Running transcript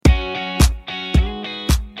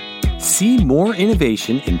See more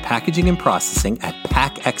innovation in packaging and processing at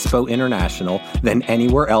Pack Expo International than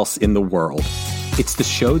anywhere else in the world. It's the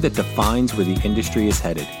show that defines where the industry is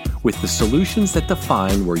headed, with the solutions that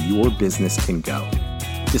define where your business can go.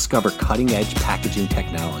 Discover cutting-edge packaging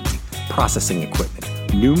technology, processing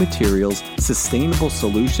equipment, new materials, sustainable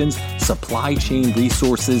solutions, supply chain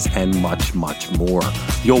resources, and much, much more.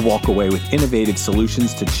 You'll walk away with innovative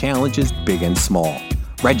solutions to challenges big and small.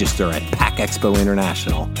 Register at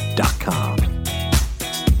packexpointernational.com.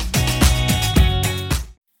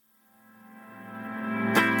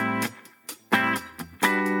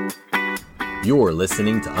 You're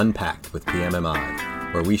listening to Unpacked with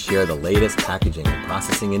PMMI, where we share the latest packaging and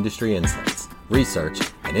processing industry insights, research,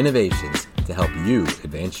 and innovations to help you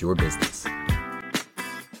advance your business.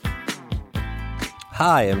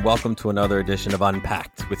 Hi, and welcome to another edition of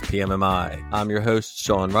Unpacked with PMMI. I'm your host,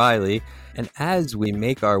 Sean Riley, and as we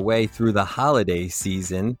make our way through the holiday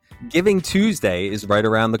season, Giving Tuesday is right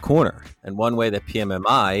around the corner. And one way that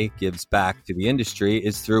PMMI gives back to the industry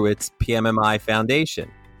is through its PMMI Foundation.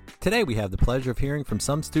 Today, we have the pleasure of hearing from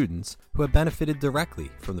some students who have benefited directly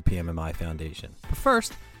from the PMMI Foundation. But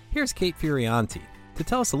first, here's Kate Furianti to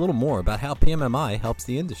tell us a little more about how PMMI helps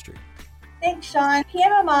the industry. Thanks, Sean.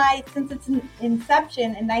 PMMI, since its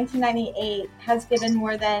inception in 1998, has given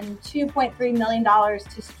more than $2.3 million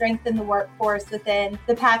to strengthen the workforce within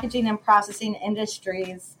the packaging and processing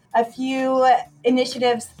industries. A few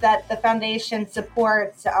initiatives that the foundation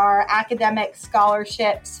supports are academic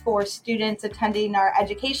scholarships for students attending our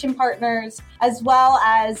education partners, as well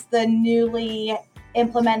as the newly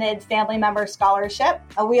implemented family member scholarship.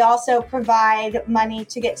 We also provide money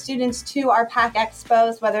to get students to our Pack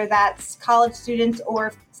Expos, whether that's college students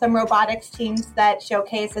or some robotics teams that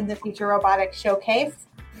showcase in the Future Robotics Showcase.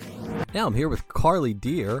 Now I'm here with Carly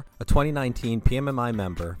Deer, a 2019 PMMI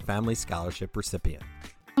member, family scholarship recipient.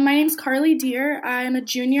 My name's Carly Deer. I'm a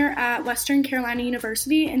junior at Western Carolina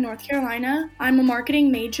University in North Carolina. I'm a marketing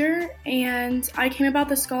major, and I came about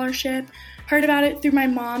the scholarship, heard about it through my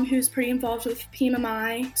mom, who's pretty involved with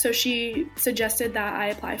PMMI, so she suggested that I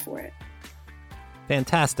apply for it.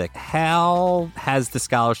 Fantastic. How has the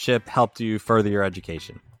scholarship helped you further your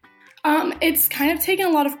education? It's kind of taken a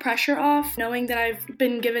lot of pressure off, knowing that I've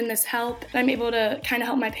been given this help. I'm able to kind of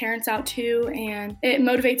help my parents out too, and it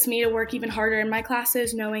motivates me to work even harder in my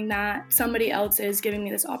classes, knowing that somebody else is giving me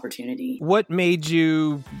this opportunity. What made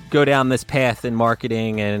you go down this path in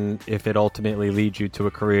marketing, and if it ultimately leads you to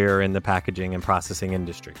a career in the packaging and processing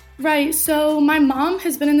industry? Right, so my mom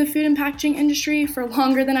has been in the food and packaging industry for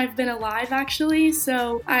longer than I've been alive, actually,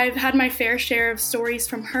 so I've had my fair share of stories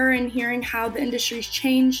from her and hearing how the industry's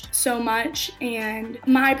changed so much, and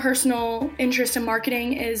my personal interest in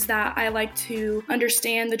marketing is that I like to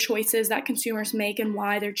understand the choices that consumers make and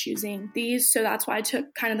why they're choosing these, so that's why I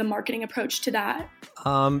took kind of the marketing approach to that.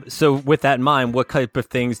 So with that in mind, what type of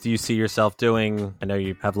things do you see yourself doing? I know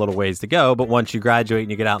you have a little ways to go, but once you graduate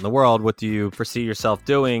and you get out in the world, what do you foresee yourself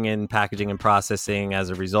doing in packaging and processing as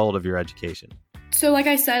a result of your education? So like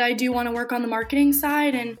I said, I do want to work on the marketing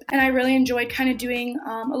side, and I really enjoyed kind of doing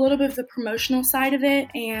a little bit of the promotional side of it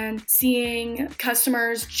and seeing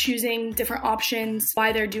customers choosing different options,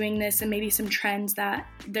 why they're doing this, and maybe some trends that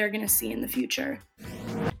they're going to see in the future.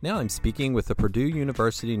 Now I'm speaking with the Purdue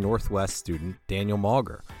University Northwest student, Daniel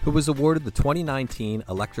Mauger, who was awarded the 2019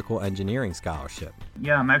 Electrical Engineering Scholarship.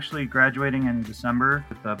 Yeah, I'm actually graduating in December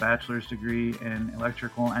with a bachelor's degree in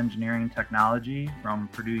Electrical Engineering Technology from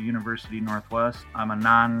Purdue University Northwest. I'm a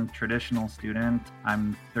non-traditional student.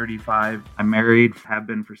 I'm 35. I'm married, have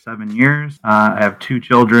been for 7 years. I have 2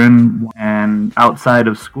 children, and outside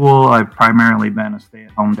of school, I've primarily been a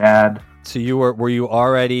stay-at-home dad. So were you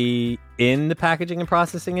already in the packaging and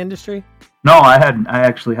processing industry? No, I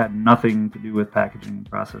actually had nothing to do with packaging and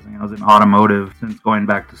processing. I was in automotive. Since going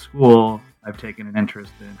back to school, I've taken an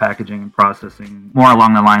interest in packaging and processing, more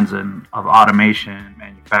along the lines of automation,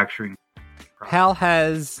 manufacturing. How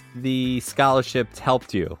has the scholarship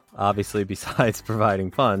helped you? Obviously, besides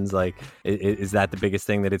providing funds, like is that the biggest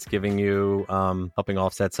thing that it's giving you, helping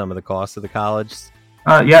offset some of the costs of the college?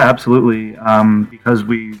 Yeah, absolutely. Because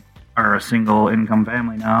we are a single income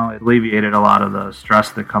family now, it alleviated a lot of the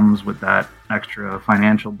stress that comes with that extra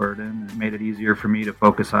financial burden. It made it easier for me to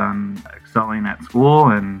focus on excelling at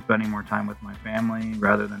school and spending more time with my family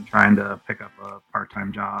rather than trying to pick up a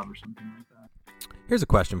part-time job or something like that. Here's a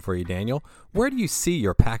question for you, Daniel. Where do you see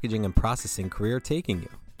your packaging and processing career taking you?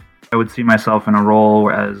 I would see myself in a role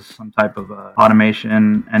as some type of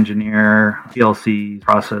automation engineer, PLC,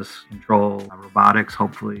 process control, robotics,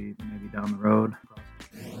 hopefully maybe down the road.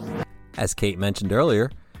 As Kate mentioned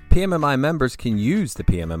earlier, PMMI members can use the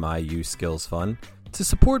PMMI Youth Skills Fund To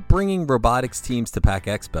support bringing robotics teams to Pack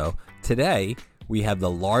Expo, today we have the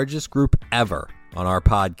largest group ever on our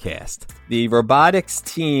podcast. The robotics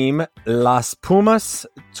team Las Pumas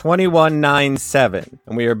 2197.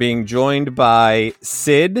 And we are being joined by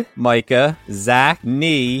Sid, Micah, Zach,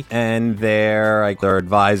 Nee, and their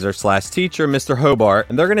advisor / teacher, Mr. Hobart.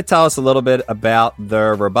 And they're going to tell us a little bit about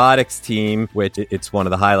their robotics team, which it's one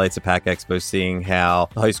of the highlights of Pack Expo, seeing how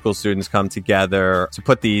the high school students come together to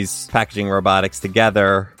put these packaging robotics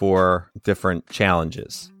together for different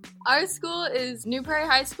challenges. Our school is New Prairie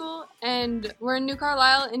High School, and we're in New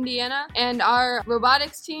Carlisle, Indiana. And our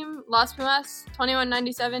robotics team, Las Pumas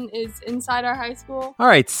 2197, is inside our high school. All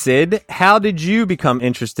right, Sid, how did you become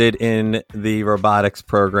interested in the robotics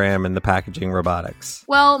program and the packaging robotics?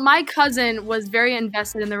 Well, my cousin was very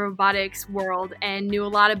invested in the robotics world and knew a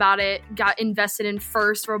lot about it, got invested in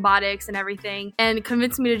FIRST Robotics and everything, and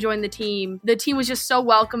convinced me to join the team. The team was just so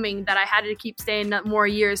welcoming that I had to keep staying more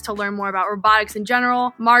years to learn more about robotics in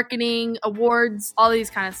general, marketing, awards, all these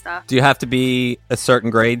kind of stuff. Do you have to be a certain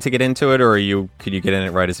grade to get into it, or could you get in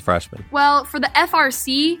it right as a freshman? Well, for the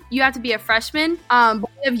FRC, you have to be a freshman, but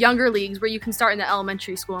we have younger leagues where you can start in the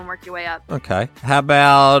elementary school and work your way up. Okay. How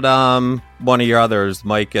about one of your others,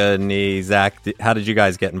 Micah, Nee, Zach? How did you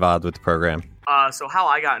guys get involved with the program? So how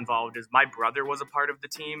I got involved is my brother was a part of the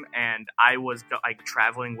team, and I was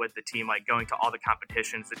traveling with the team, going to all the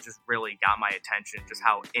competitions. It just really got my attention, just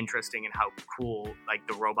how interesting and how cool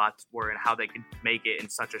the robots were and how they could make it in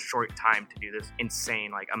such a short time to do this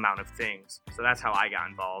insane amount of things. So that's how I got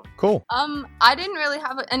involved. Cool. I didn't really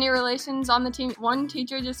have any relations on the team. One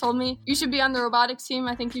teacher just told me, you should be on the robotics team.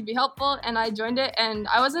 I think you'd be helpful. And I joined it, and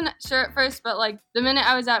I wasn't sure at first, but the minute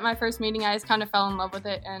I was at my first meeting, I just kind of fell in love with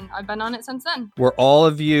it, and I've been on it since then. Were all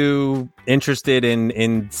of you interested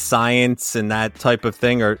in science and that type of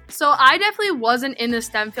thing? Or So I definitely wasn't in the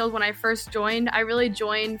STEM field when I first joined. I really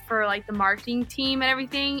joined for the marketing team and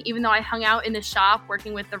everything, even though I hung out in the shop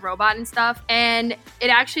working with the robot and stuff. And it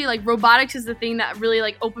actually robotics is the thing that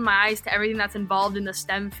really opened my eyes to everything that's involved in the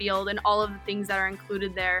STEM field and all of the things that are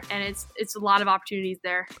included there. And it's a lot of opportunities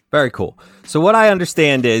there. Very cool. So what I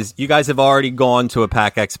understand is you guys have already gone to a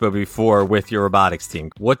Pack Expo before with your robotics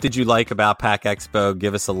team. What did you like about Pack Expo?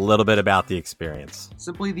 Give us a little bit about the experience.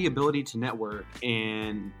 Simply the ability to network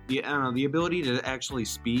and the ability to actually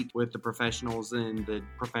speak with the professionals and the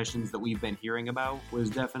professions that we've been hearing about was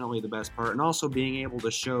definitely the best part. And also being able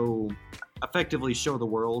to effectively show the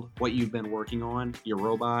world what you've been working on, your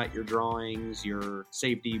robot, your drawings, your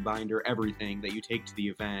safety binder, everything that you take to the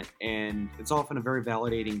event. And it's often a very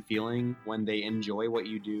validating feeling when they enjoy what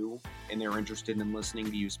you do and they're interested in listening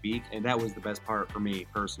to you speak. And that was the best part for me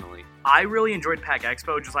personally. I really enjoyed Pack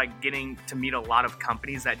Expo, just getting to meet a lot of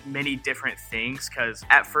companies that many different things, because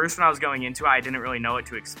at first when I was going into it, I didn't really know what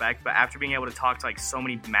to expect, but after being able to talk to so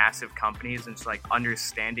many massive companies and just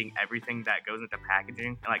understanding everything that goes into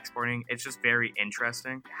packaging and exporting, it's just very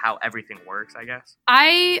interesting how everything works, I guess.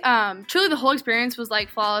 I truly, the whole experience was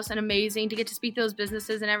flawless and amazing to get to speak to those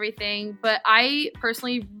businesses and everything, but I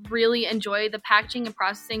personally really enjoyed the Packaging and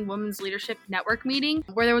Processing Women's Leadership Network meeting,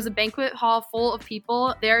 where there was a banquet hall full of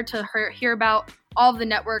people there to hear about all of the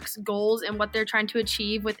network's goals and what they're trying to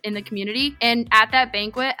achieve within the community. And at that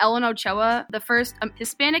banquet, Ellen Ochoa, the first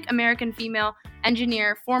Hispanic American female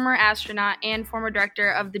engineer, former astronaut, and former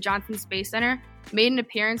director of the Johnson Space Center, made an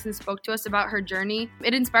appearance and spoke to us about her journey.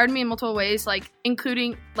 It inspired me in multiple ways,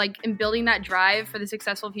 including in building that drive for the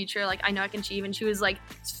successful future I know I can achieve. And she was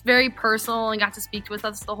very personal and got to speak with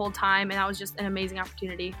us the whole time, and that was just an amazing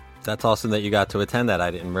opportunity. That's awesome that you got to attend that.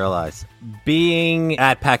 I didn't realize. Being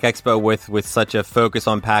at Pack Expo with such a focus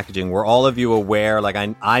on packaging, were all of you aware,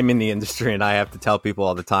 I'm in the industry and I have to tell people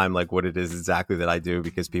all the time what it is exactly that I do,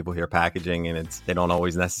 because people hear packaging and they don't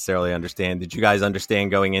always necessarily understand. Did you guys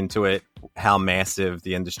understand going into it how massive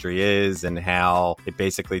the industry is and how it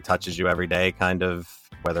basically touches you every day, kind of,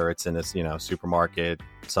 whether it's in a supermarket,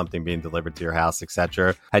 something being delivered to your house,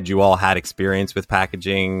 etc.? Had you all had experience with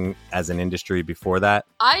packaging as an industry before that?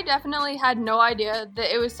 I definitely had no idea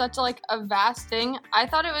that it was such a vast thing. I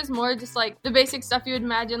thought it was more just the basic stuff you would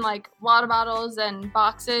imagine, water bottles and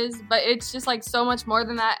boxes, but it's just so much more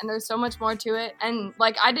than that, and there's so much more to it. And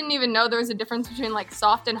I didn't even know there was a difference between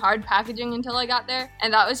soft and hard packaging until I got there,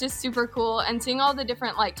 and that was just super cool. And seeing all the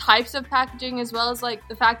different types of packaging, as well as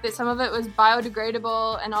the fact that some of it was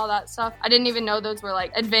biodegradable and all that stuff. I didn't even know those were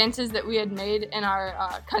advances that we had made in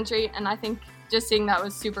our country, and I think just seeing that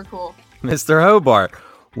was super cool. Mr. Hobart,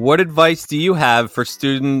 what advice do you have for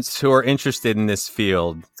students who are interested in this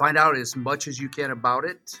field? Find out as much as you can about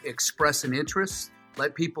it, express an interest,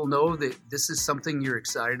 let people know that this is something you're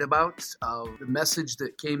excited about. The message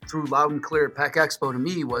that came through loud and clear at Pack Expo to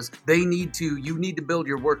me was you need to build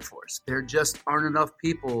your workforce. There just aren't enough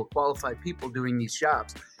qualified people doing these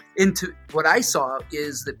jobs. Into what I saw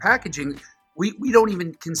is that packaging, we don't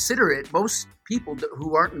even consider it. Most people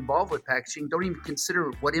who aren't involved with packaging don't even consider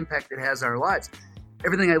what impact it has on our lives.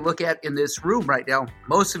 Everything I look at in this room right now,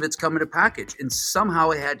 most of it's coming to package, and somehow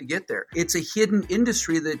it had to get there. It's a hidden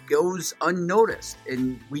industry that goes unnoticed,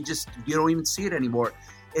 and you don't even see it anymore.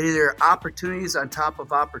 And there are opportunities on top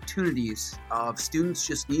of opportunities. Students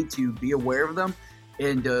just need to be aware of them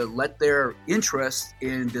and let their interest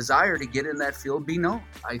and desire to get in that field be known.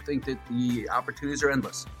 I think that the opportunities are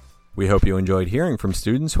endless. We hope you enjoyed hearing from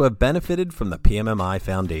students who have benefited from the PMMI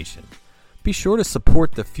Foundation. Be sure to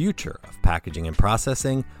support the future of packaging and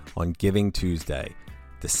processing on Giving Tuesday,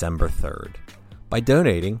 December 3rd, by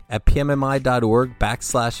donating at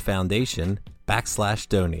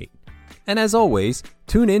pmmi.org/foundation/donate. And as always,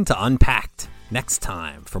 tune in to Unpacked next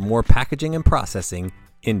time for more packaging and processing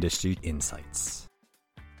industry insights.